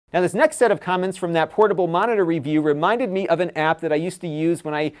Now, this next set of comments from that portable monitor review reminded me of an app that I used to use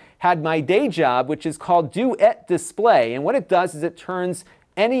when I had my day job, which is called Duet Display. And what it does is it turns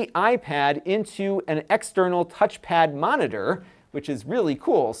any iPad into an external touchpad monitor, which is really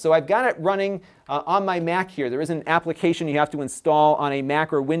cool. So I've got it running on my Mac here. There is an application you have to install on a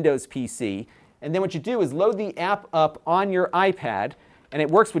Mac or Windows PC. And then what you do is load the app up on your iPad. And it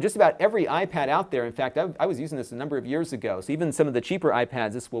works with just about every iPad out there. In fact, I was using this a number of years ago, so even some of the cheaper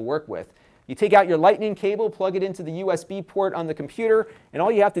iPads this will work with. You take out your Lightning cable, plug it into the USB port on the computer, and all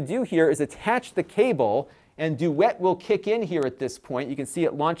you have to do here is attach the cable, and Duet will kick in here at this point. You can see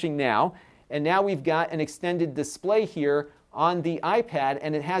it launching now. And now we've got an extended display here on the iPad,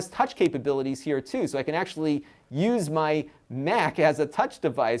 and it has touch capabilities here too. So I can actually use my Mac as a touch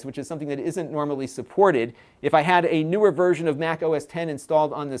device, which is something that isn't normally supported. If I had a newer version of Mac OS X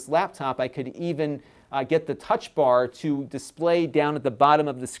installed on this laptop, I could even get the touch bar to display down at the bottom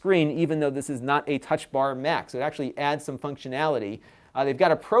of the screen, even though this is not a touch bar Mac. So it actually adds some functionality. They've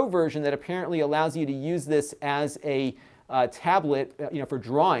got a Pro version that apparently allows you to use this as a tablet, for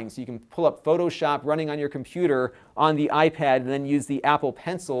drawing. So you can pull up Photoshop running on your computer on the iPad and then use the Apple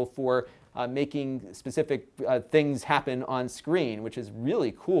Pencil for making specific things happen on screen, which is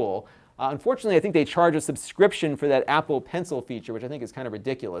really cool. Unfortunately, I think they charge a subscription for that Apple Pencil feature, which I think is kind of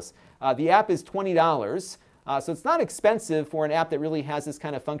ridiculous. The app is $20, so it's not expensive for an app that really has this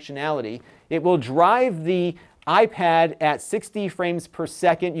kind of functionality. It will drive the iPad at 60 frames per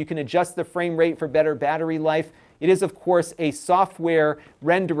second. You can adjust the frame rate for better battery life. It is, of course, a software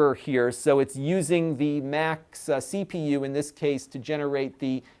renderer here, so it's using the Mac's CPU in this case to generate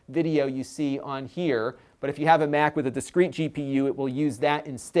the video you see on here. But if you have a Mac with a discrete GPU, it will use that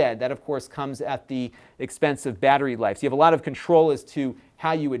instead. That, of course, comes at the expense of battery life. So you have a lot of control as to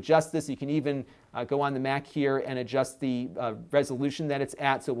how you adjust this. You can even go on the Mac here and adjust the resolution that it's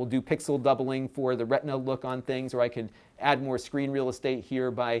at, so it will do pixel doubling for the Retina look on things, or I could add more screen real estate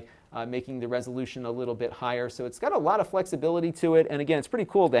here by making the resolution a little bit higher. So it's got a lot of flexibility to it, and again, it's pretty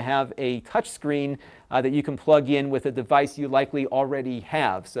cool to have a touch screen that you can plug in with a device you likely already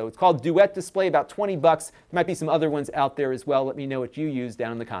have. So it's called Duet Display, about 20 bucks. There might be some other ones out there as well. Let me know what you use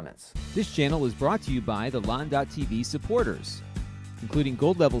down in the comments. This channel is brought to you by the Lon.TV supporters, including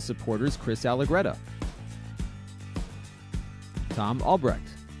gold level supporters Chris Allegretta, Tom Albrecht,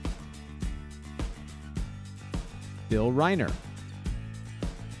 Bill Reiner,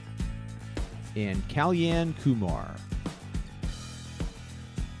 and Kalyan Kumar.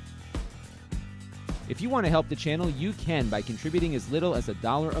 If you want to help the channel, you can by contributing as little as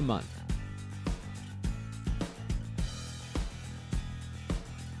 $1 a month.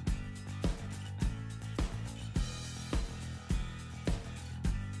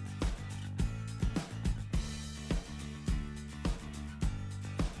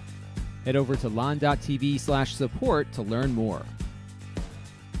 Head over to lon.tv/support to learn more.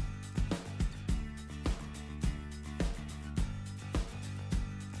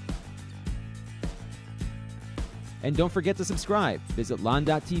 And don't forget to subscribe. Visit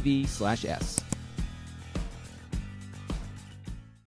lon.tv/s.